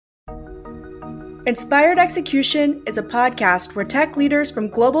Inspired Execution is a podcast where tech leaders from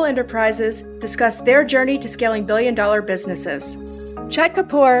global enterprises discuss their journey to scaling billion-dollar businesses. Chet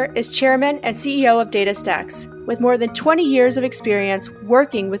Kapoor is chairman and CEO of DataStax, with more than 20 years of experience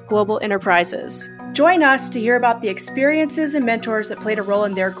working with global enterprises. Join us to hear about the experiences and mentors that played a role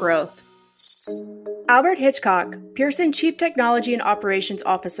in their growth. Albert Hitchcock, Pearson Chief Technology and Operations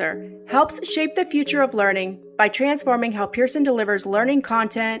Officer, helps shape the future of learning by transforming how Pearson delivers learning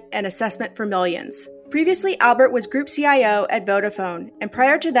content and assessment for millions. Previously, Albert was Group CIO at Vodafone, and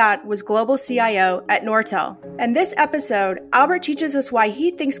prior to that was Global CIO at Nortel. In this episode, Albert teaches us why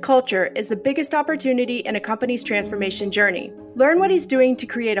he thinks culture is the biggest opportunity in a company's transformation journey. Learn what he's doing to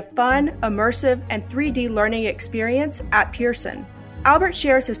create a fun, immersive, and 3D learning experience at Pearson. Albert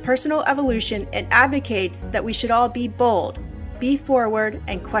shares his personal evolution and advocates that we should all be bold, be forward,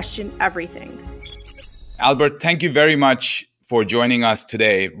 and question everything. Albert, thank you very much for joining us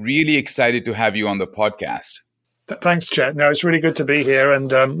today. Really excited to have you on the podcast. Thanks, Chet. No, it's really good to be here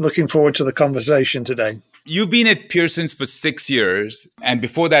and looking forward to the conversation today. You've been at Pearson's for 6 years, and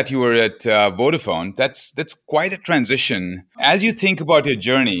before that you were at Vodafone. That's quite a transition. As you think about your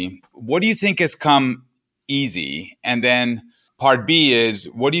journey, what do you think has come easy? And then part B is,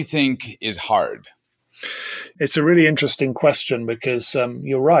 what do you think is hard? It's a really interesting question because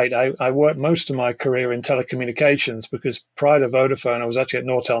you're right. I worked most of my career in telecommunications because prior to Vodafone, I was actually at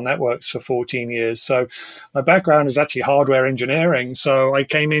Nortel Networks for 14 years. So my background is actually hardware engineering. So I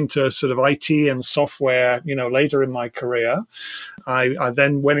came into sort of IT and software, later in my career. I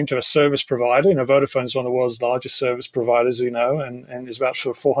then went into a service provider. Vodafone is one of the world's largest service providers, and is about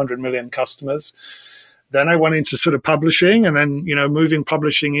sort of 400 million customers. Then I went into sort of publishing, and then, moving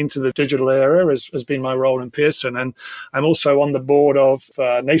publishing into the digital era has been my role in Pearson. And I'm also on the board of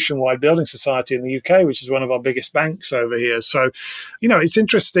Nationwide Building Society in the UK, which is one of our biggest banks over here. So, it's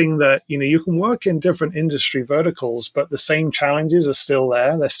interesting that, you can work in different industry verticals, but the same challenges are still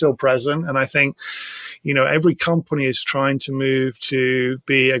there. They're still present. And I think, every company is trying to move to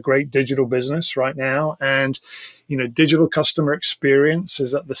be a great digital business right now. And digital customer experience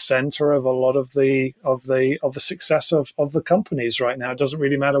is at the center of a lot of the success of the companies right now. It doesn't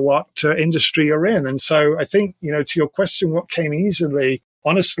really matter what industry you're in. And so I think, to your question, what came easily,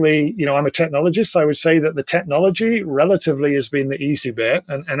 honestly, I'm a technologist. I would say that the technology relatively has been the easy bit.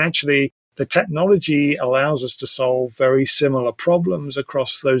 And actually, the technology allows us to solve very similar problems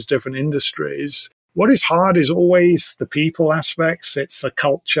across those different industries. What is hard is always the people aspects. It's the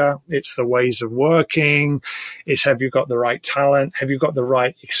culture. It's the ways of working. It's, have you got the right talent? Have you got the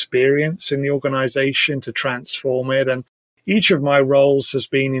right experience in the organization to transform it? And each of my roles has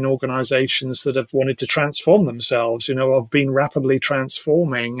been in organizations that have wanted to transform themselves, have been rapidly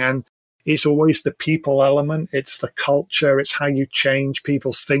transforming. And it's always the people element. It's the culture. It's how you change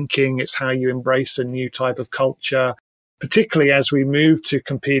people's thinking. It's how you embrace a new type of culture. Particularly as we move to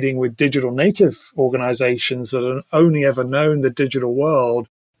competing with digital native organizations that have only ever known the digital world,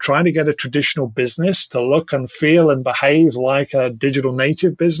 trying to get a traditional business to look and feel and behave like a digital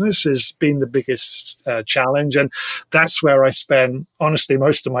native business has been the biggest challenge. And that's where I spend, honestly,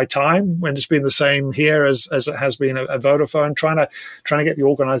 most of my time, when it's been the same here as it has been at Vodafone, trying to get the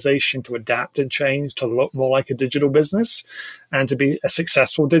organization to adapt and change to look more like a digital business. And to be a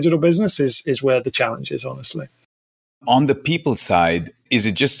successful digital business is where the challenge is, honestly. On the people side, is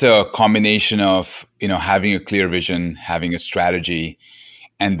it just a combination of, having a clear vision, having a strategy,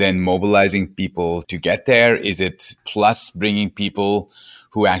 and then mobilizing people to get there? Is it plus bringing people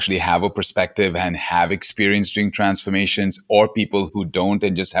who actually have a perspective and have experience doing transformations, or people who don't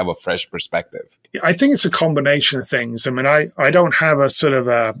and just have a fresh perspective? I think it's a combination of things. I mean, I don't have a sort of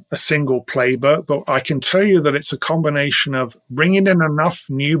a single playbook, but I can tell you that it's a combination of bringing in enough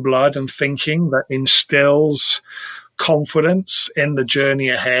new blood and thinking that instills confidence in the journey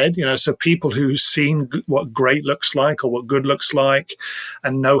ahead, so people who've seen what great looks like or what good looks like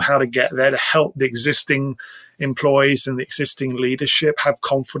and know how to get there to help the existing employees and the existing leadership have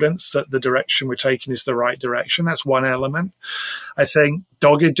confidence that the direction we're taking is the right direction. That's one element. I think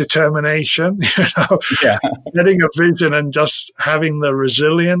dogged determination, getting a vision and just having the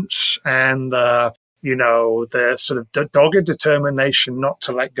resilience and the sort of dogged determination not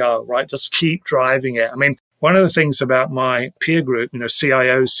to let go, right? Just keep driving it. I mean, one of the things about my peer group,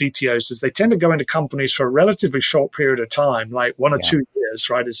 CIOs, CTOs, is they tend to go into companies for a relatively short period of time, like 1 or 2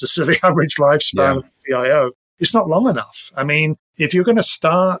 years, right? It's the sort of the average lifespan of a CIO. It's not long enough. I mean, if you're going to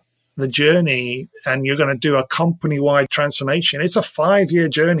start the journey and you're going to do a company-wide transformation, it's a 5-year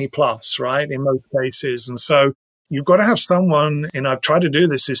journey plus, right, in most cases. And so you've got to have someone, and I've tried to do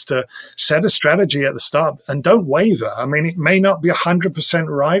this, is to set a strategy at the start and don't waver. I mean, it may not be 100%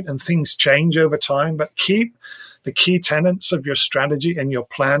 right and things change over time, but keep the key tenets of your strategy and your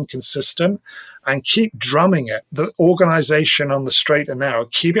plan consistent and keep drumming it, the organization on the straight and narrow,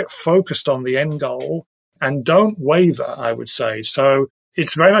 keep it focused on the end goal and don't waver, I would say. So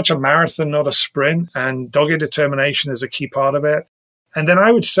it's very much a marathon, not a sprint, and dogged determination is a key part of it. And then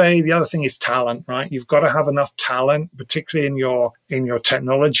I would say the other thing is talent, right? You've got to have enough talent, particularly in your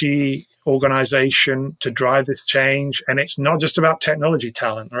technology organization, to drive this change. And it's not just about technology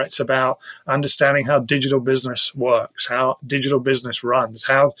talent, right? It's about understanding how digital business works, how digital business runs,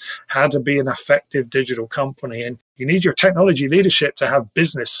 how to be an effective digital company. And you need your technology leadership to have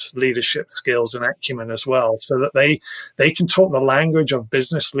business leadership skills and acumen as well, so that they can talk the language of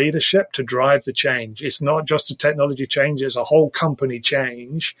business leadership to drive the change. It's not just a technology change, it's a whole company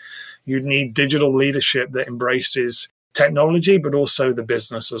change. You need digital leadership that embraces technology, but also the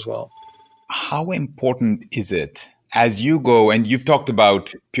business as well. How important is it as you go, and you've talked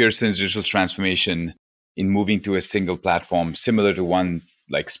about Pearson's digital transformation in moving to a single platform, similar to one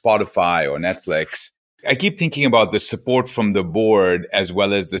like Spotify or Netflix. I keep thinking about the support from the board as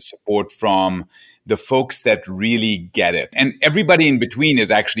well as the support from the folks that really get it. And everybody in between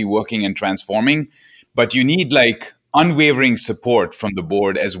is actually working and transforming, but you need like unwavering support from the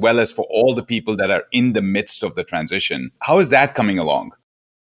board as well as for all the people that are in the midst of the transition. How is that coming along?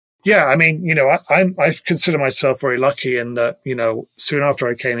 Yeah, I mean, I consider myself very lucky in that, soon after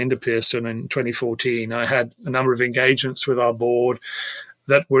I came into Pearson in 2014, I had a number of engagements with our board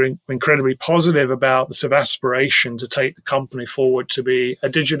that were incredibly positive about the sort of aspiration to take the company forward to be a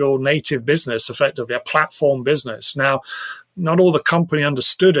digital native business, effectively a platform business. Now, not all the company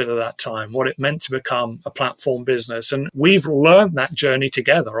understood it at that time, what it meant to become a platform business. And we've learned that journey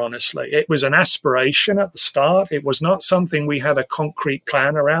together, honestly. It was an aspiration at the start. It was not something we had a concrete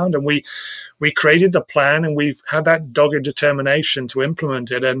plan around. And we created the plan and we've had that dogged determination to implement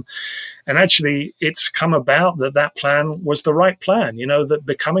it. And actually, it's come about that plan was the right plan, that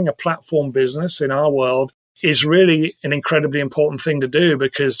becoming a platform business in our world is really an incredibly important thing to do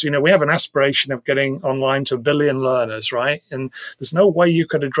because, we have an aspiration of getting online to 1 billion learners, right? And there's no way you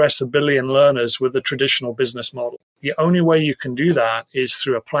could address 1 billion learners with the traditional business model. The only way you can do that is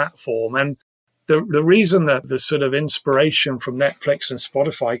through a platform. And the reason that the sort of inspiration from Netflix and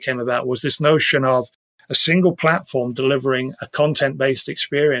Spotify came about was this notion of a single platform delivering a content-based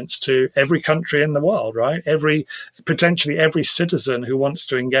experience to every country in the world, right? Potentially every citizen who wants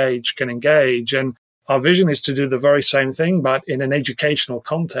to engage can engage. And our vision is to do the very same thing, but in an educational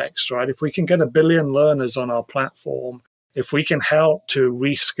context, right? If we can get 1 billion learners on our platform, if we can help to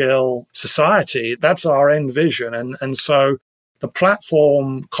reskill society, that's our end vision. And so the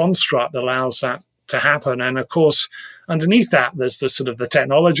platform construct allows that to happen. And of course, underneath that, there's the sort of the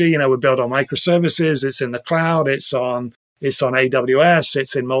technology, we're built on microservices, it's in the cloud, it's on AWS,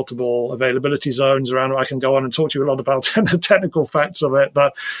 it's in multiple availability zones around. I can go on and talk to you a lot about the technical facts of it,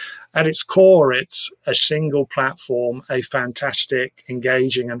 but at its core, it's a single platform, a fantastic,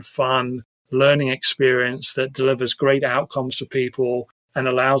 engaging and fun learning experience that delivers great outcomes for people and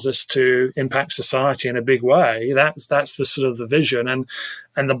allows us to impact society in a big way. That's the sort of the vision.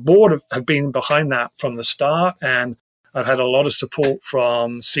 And the board have been behind that from the start. And I've had a lot of support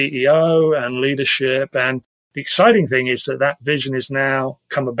from CEO and leadership. And the exciting thing is that vision is now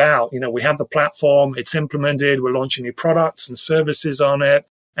come about. We have the platform, it's implemented, we're launching new products and services on it,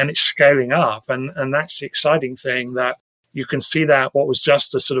 and it's scaling up. And that's the exciting thing, that you can see that what was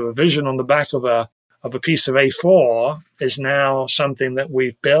just a sort of a vision on the back of a piece of A4 is now something that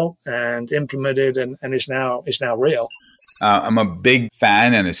we've built and implemented and is now real. I'm a big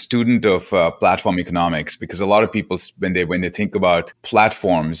fan and a student of platform economics because a lot of people, when they think about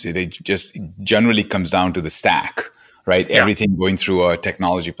platforms, it just generally comes down to the stack, right? Yeah. Everything going through a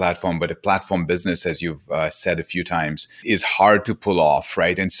technology platform, but a platform business, as you've said a few times, is hard to pull off,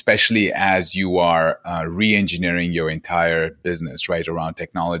 right? And especially as you are re-engineering your entire business, right, around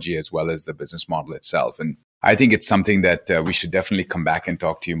technology as well as the business model itself. And I think it's something that we should definitely come back and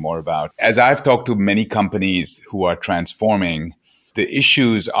talk to you more about. As I've talked to many companies who are transforming, the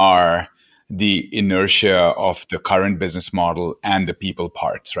issues are the inertia of the current business model and the people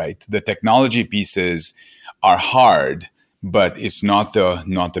parts, right? The technology pieces are hard, but it's not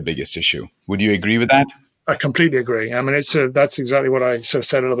the biggest issue. Would you agree with that? I completely agree. I mean, that's exactly what I sort of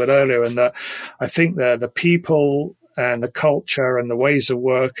said a little bit earlier, and that I think the people and the culture and the ways of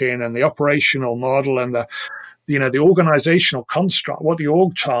working and the operational model and the organizational construct, what the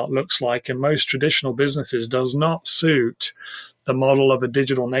org chart looks like in most traditional businesses does not suit the model of a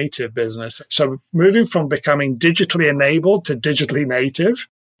digital native business. So moving from becoming digitally enabled to digitally native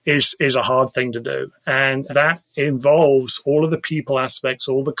is a hard thing to do. And that involves all of the people aspects,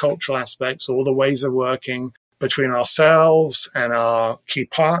 all the cultural aspects, all the ways of working between ourselves and our key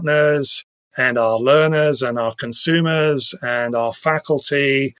partners and our learners and our consumers and our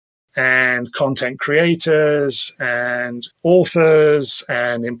faculty and content creators and authors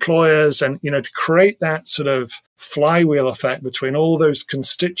and employers, and, to create that sort of flywheel effect between all those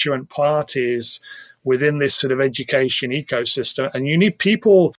constituent parties within this sort of education ecosystem. And you need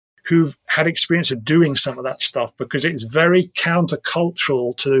people who've had experience of doing some of that stuff, because it's very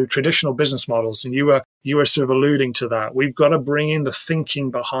countercultural to traditional business models. And you were sort of alluding to that. We've got to bring in the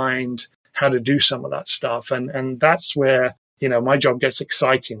thinking behind how to do some of that stuff. And that's where, my job gets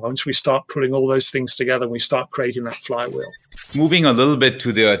exciting once we start putting all those things together and we start creating that flywheel. Moving a little bit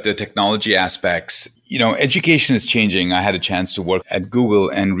to the technology aspects, education is changing. I had a chance to work at Google,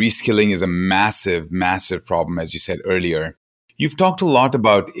 and reskilling is a massive, massive problem, as you said earlier. You've talked a lot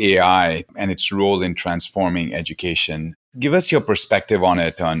about AI and its role in transforming education. Give us your perspective on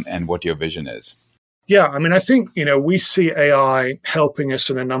it and what your vision is. Yeah, I think, we see AI helping us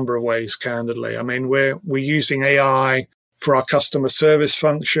in a number of ways, candidly. We're using AI for our customer service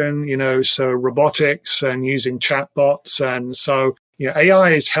function, so robotics and using chatbots. And so,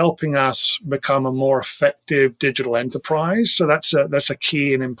 AI is helping us become a more effective digital enterprise. So that's a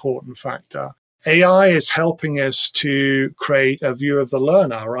key and important factor. AI is helping us to create a view of the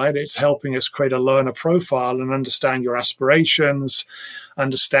learner, right? It's helping us create a learner profile and understand your aspirations,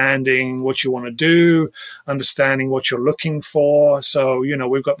 understanding what you want to do, understanding what you're looking for. So,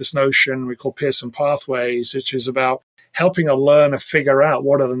 we've got this notion we call Pearson pathways, which is about helping a learner figure out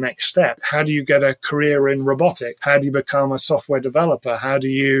what are the next steps. How do you get a career in robotics? How do you become a software developer? How do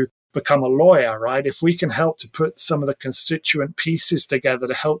you become a lawyer, right? If we can help to put some of the constituent pieces together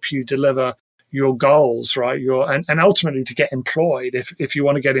to help you deliver your goals, right? And ultimately to get employed. If you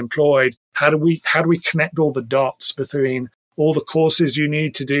want to get employed, how do we connect all the dots between all the courses you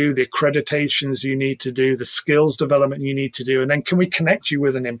need to do, the accreditations you need to do, the skills development you need to do, and then can we connect you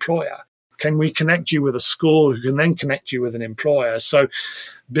with an employer? Can we connect you with a school who can then connect you with an employer? So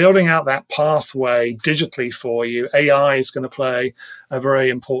building out that pathway digitally for you, AI is going to play a very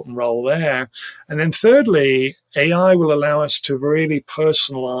important role there. And then thirdly, AI will allow us to really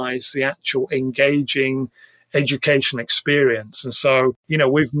personalize the actual engaging education experience. And so,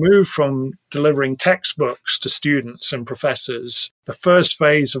 we've moved from delivering textbooks to students and professors. The first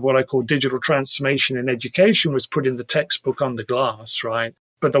phase of what I call digital transformation in education was putting the textbook on the glass, right?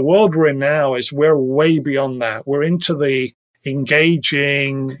 But the world we're in now is we're way beyond that. We're into the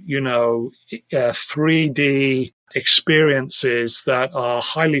engaging, 3D experiences that are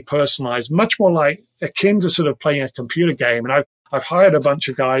highly personalized, much more like akin to sort of playing a computer game. And I've hired a bunch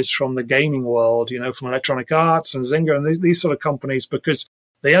of guys from the gaming world, from Electronic Arts and Zynga and these sort of companies, because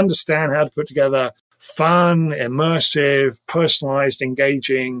they understand how to put together fun, immersive, personalized,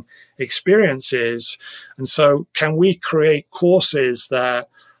 engaging experiences. And so can we create courses that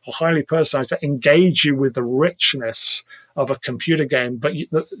are highly personalized, that engage you with the richness of a computer game? But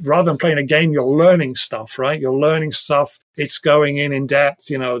rather than playing a game, you're learning stuff, right? You're learning stuff. It's going in depth.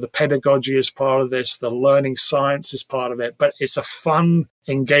 The pedagogy is part of this. The learning science is part of it. But it's a fun,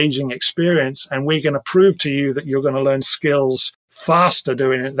 engaging experience. And we're going to prove to you that you're going to learn skills faster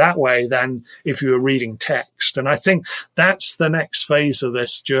doing it that way than if you were reading text. And I think that's the next phase of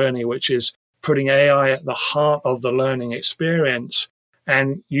this journey, which is putting AI at the heart of the learning experience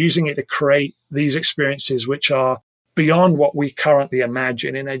and using it to create these experiences which are beyond what we currently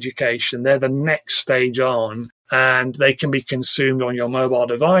imagine in education. They're the next stage on, and they can be consumed on your mobile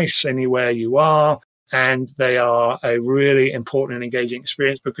device anywhere you are. And they are a really important and engaging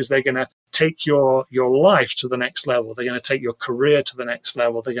experience because they're going to take your life to the next level. They're going to take your career to the next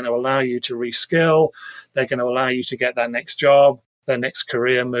level. They're going to allow you to reskill. They're going to allow you to get that next job, their next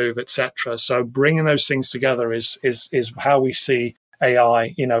career move, etc. So bringing those things together is how we see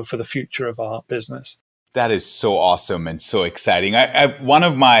AI, for the future of our business. That is so awesome and so exciting. One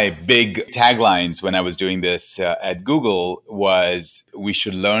of my big taglines when I was doing this at Google was, we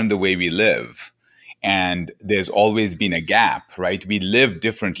should learn the way we live. And there's always been a gap, right? We live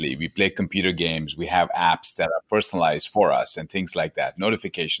differently. We play computer games. We have apps that are personalized for us and things like that,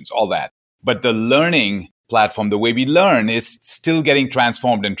 notifications, all that. But the learning platform, the way we learn, is still getting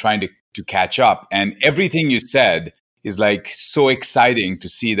transformed and trying to catch up. And everything you said is like so exciting to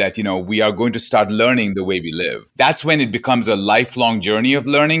see that, we are going to start learning the way we live. That's when it becomes a lifelong journey of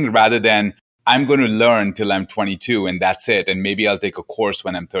learning rather than I'm going to learn till I'm 22 and that's it. And maybe I'll take a course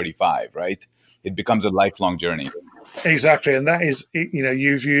when I'm 35, right? It becomes a lifelong journey. Exactly. And that is,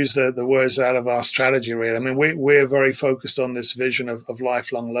 you've used the words out of our strategy, really. I mean, we're very focused on this vision of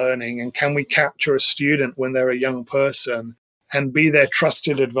lifelong learning. And can we capture a student when they're a young person and be their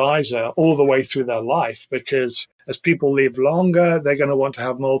trusted advisor all the way through their life? Because as people live longer, they're going to want to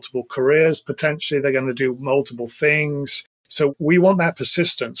have multiple careers. Potentially, they're going to do multiple things. So we want that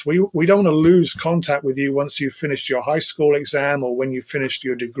persistence. We don't want to lose contact with you once you've finished your high school exam or when you've finished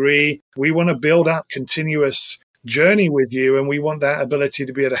your degree. We want to build up continuous journey with you, and we want that ability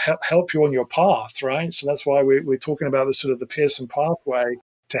to be able to help you on your path, right? So that's why we're talking about the sort of the Pearson pathway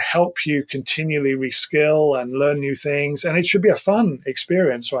to help you continually reskill and learn new things. And it should be a fun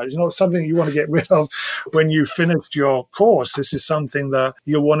experience, right? It's not something you want to get rid of when you finished your course. This is something that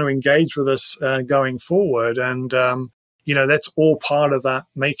you'll want to engage with us going forward. And, that's all part of that,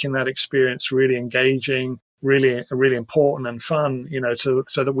 making that experience really engaging, really, really important and fun,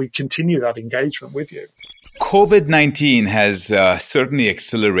 so that we continue that engagement with you. COVID-19 has certainly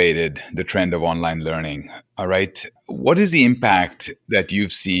accelerated the trend of online learning. All right. What is the impact that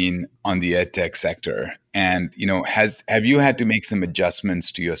you've seen on the edtech sector? And, have you had to make some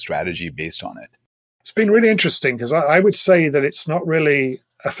adjustments to your strategy based on it? It's been really interesting because I would say that it's not really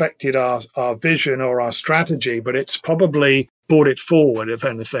affected our vision or our strategy, but it's probably brought it forward, if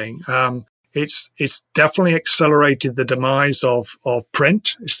anything. It's definitely accelerated the demise of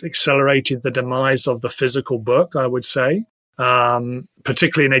print. It's accelerated the demise of the physical book, I would say,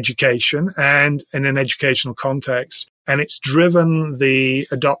 particularly in education and in an educational context. And it's driven the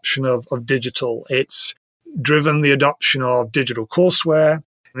adoption of digital. It's driven the adoption of digital courseware.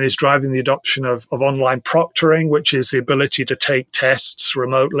 And it's driving the adoption of online proctoring, which is the ability to take tests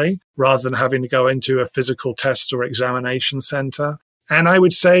remotely rather than having to go into a physical test or examination center. And I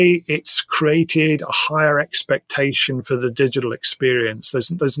would say it's created a higher expectation for the digital experience.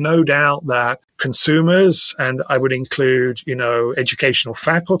 There's no doubt that consumers, and I would include, educational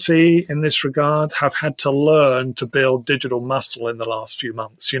faculty in this regard, have had to learn to build digital muscle in the last few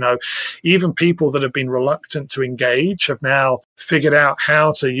months. Even people that have been reluctant to engage have now figured out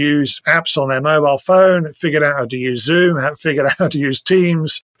how to use apps on their mobile phone, figured out how to use Zoom, figured out how to use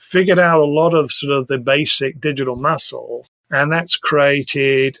Teams, figured out a lot of sort of the basic digital muscle. And that's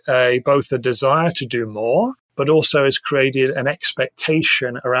created both a desire to do more, but also has created an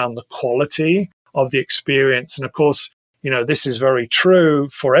expectation around the quality of the experience. And of course, this is very true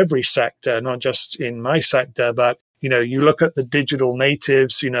for every sector, not just in my sector, but, you look at the digital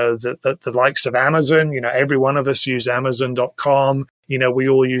natives, the likes of Amazon, every one of us use Amazon.com. We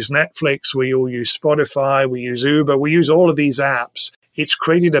all use Netflix, we all use Spotify, we use Uber, we use all of these apps. It's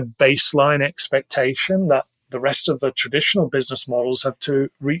created a baseline expectation that the rest of the traditional business models have to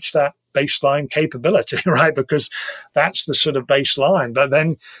reach that baseline capability, right? Because that's the sort of baseline. But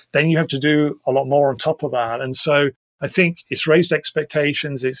then you have to do a lot more on top of that. And so I think it's raised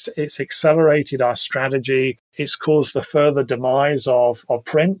expectations. It's accelerated our strategy. It's caused the further demise of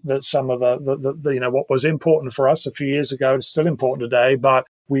print, that some of the what was important for us a few years ago is still important today, but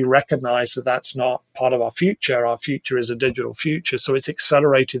we recognize that that's not part of our future. Our future is a digital future. So it's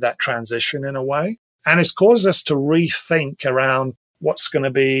accelerated that transition in a way. And it's caused us to rethink around what's going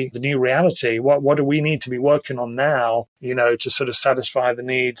to be the new reality. What do we need to be working on now, to sort of satisfy the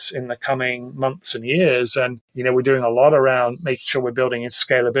needs in the coming months and years? And, we're doing a lot around making sure we're building in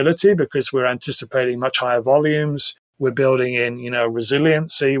scalability because we're anticipating much higher volumes. We're building in,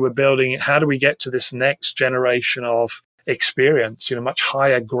 resiliency. We're building, how do we get to this next generation of experience, much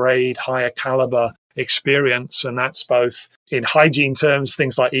higher grade, higher caliber experience. And that's both in hygiene terms,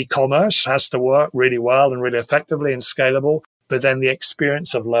 things like e-commerce has to work really well and really effectively and scalable, but then the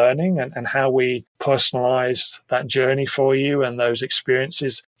experience of learning and how we personalize that journey for you and those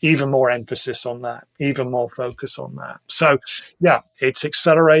experiences, even more emphasis on that, even more focus on that. So yeah, it's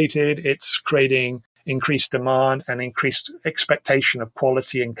accelerated, it's creating increased demand and increased expectation of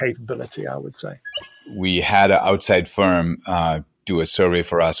quality and capability, I would say. We had an outside firm do a survey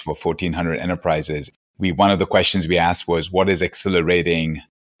for us for 1,400 enterprises. One of the questions we asked was, what is accelerating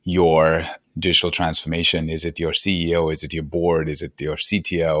your digital transformation? Is it your CEO? Is it your board? Is it your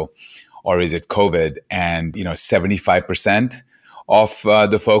CTO? Or is it COVID? And, 75% of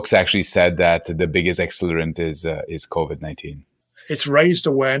the folks actually said that the biggest accelerant is COVID-19. It's raised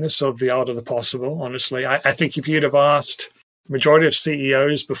awareness of the art of the possible, honestly. I think if you'd have asked majority of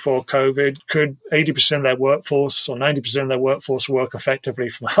CEOs before COVID, could 80% of their workforce or 90% of their workforce work effectively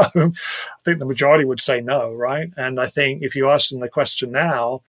from home? I think the majority would say no, right? And I think if you ask them the question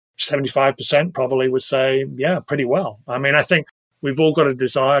now, 75% probably would say, yeah, pretty well. I mean, I think we've all got a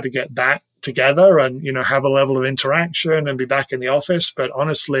desire to get back together and, have a level of interaction and be back in the office. But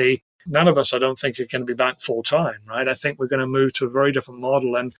honestly, none of us, I don't think, are going to be back full time, right? I think we're going to move to a very different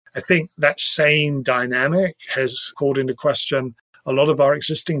model. And I think that same dynamic has called into question a lot of our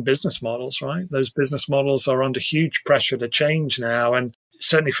existing business models, right? Those business models are under huge pressure to change now. And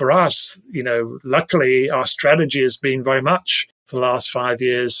certainly for us, luckily our strategy has been very much for the last 5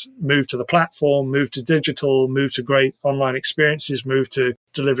 years, move to the platform, move to digital, move to great online experiences, move to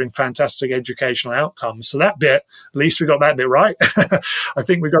delivering fantastic educational outcomes. So that bit, at least we got that bit right. I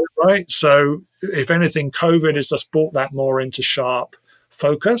think we got it right. So if anything, COVID has just brought that more into sharp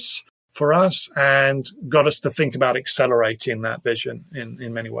focus for us and got us to think about accelerating that vision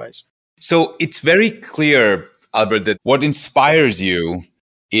in many ways. So it's very clear, Albert, that what inspires you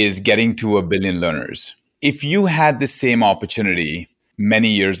is getting to 1 billion learners. If you had the same opportunity many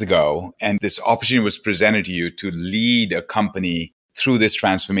years ago, and this opportunity was presented to you to lead a company through this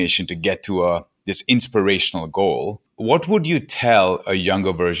transformation to get to this inspirational goal, what would you tell a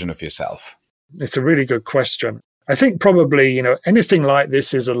younger version of yourself? It's a really good question. I think probably, anything like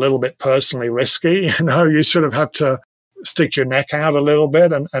this is a little bit personally risky. You sort of have to stick your neck out a little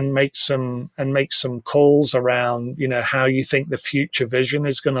bit and make some calls around, how you think the future vision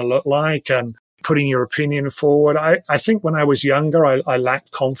is going to look like and putting your opinion forward. I think when I was younger, I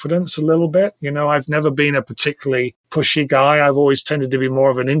lacked confidence a little bit. I've never been a particularly pushy guy. I've always tended to be more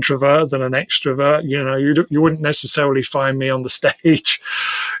of an introvert than an extrovert. You wouldn't necessarily find me on the stage,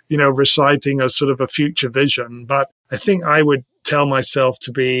 reciting a sort of a future vision. But I think I would tell myself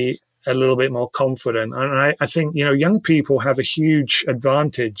to be a little bit more confident. And I think, young people have a huge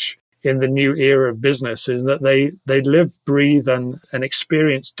advantage in the new era of business is that they live, breathe, and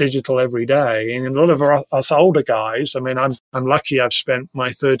experience digital every day. And a lot of us older guys, I'm lucky I've spent my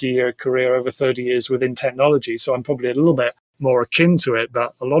 30-year career, over 30 years within technology, so I'm probably a little bit more akin to it.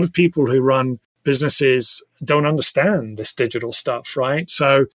 But a lot of people who run businesses don't understand this digital stuff, right?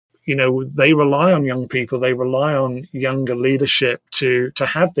 So, they rely on young people, they rely on younger leadership to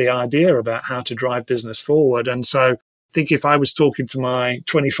have the idea about how to drive business forward. And so I think if I was talking to my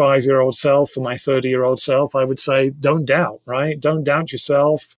 25-year-old self or my 30-year-old self, I would say, don't doubt, right? Don't doubt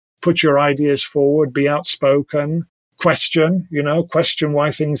yourself. Put your ideas forward, be outspoken, question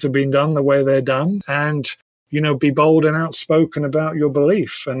why things have been done the way they're done, and, be bold and outspoken about your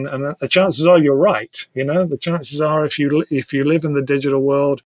belief. And the chances are you're right. The chances are if you live in the digital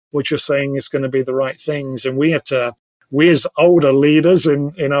world, what you're saying is going to be the right things. And we as older leaders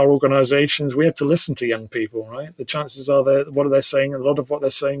in our organizations, we have to listen to young people, right? The chances are that what are they saying? A lot of what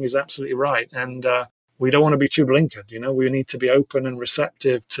they're saying is absolutely right. And we don't want to be too blinkered. We need to be open and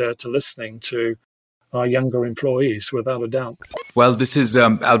receptive to listening to our younger employees, without a doubt. Well, this is,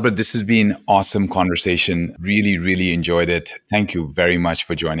 Albert, this has been an awesome conversation. Really, really enjoyed it. Thank you very much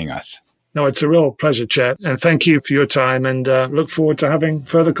for joining us. No, it's a real pleasure, Chet. And thank you for your time, and look forward to having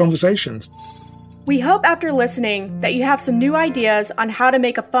further conversations. We hope after listening that you have some new ideas on how to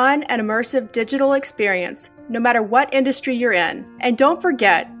make a fun and immersive digital experience, no matter what industry you're in. And don't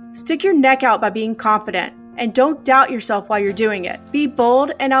forget, stick your neck out by being confident, and don't doubt yourself while you're doing it. Be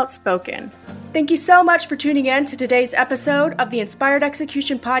bold and outspoken. Thank you so much for tuning in to today's episode of the Inspired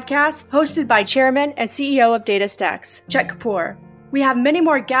Execution Podcast, hosted by Chairman and CEO of DataStax, Chet Kapoor. We have many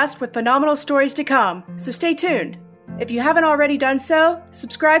more guests with phenomenal stories to come, so stay tuned. If you haven't already done so,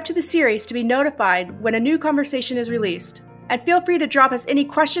 subscribe to the series to be notified when a new conversation is released. And feel free to drop us any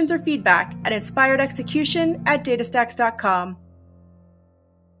questions or feedback at inspiredexecution@datastax.com.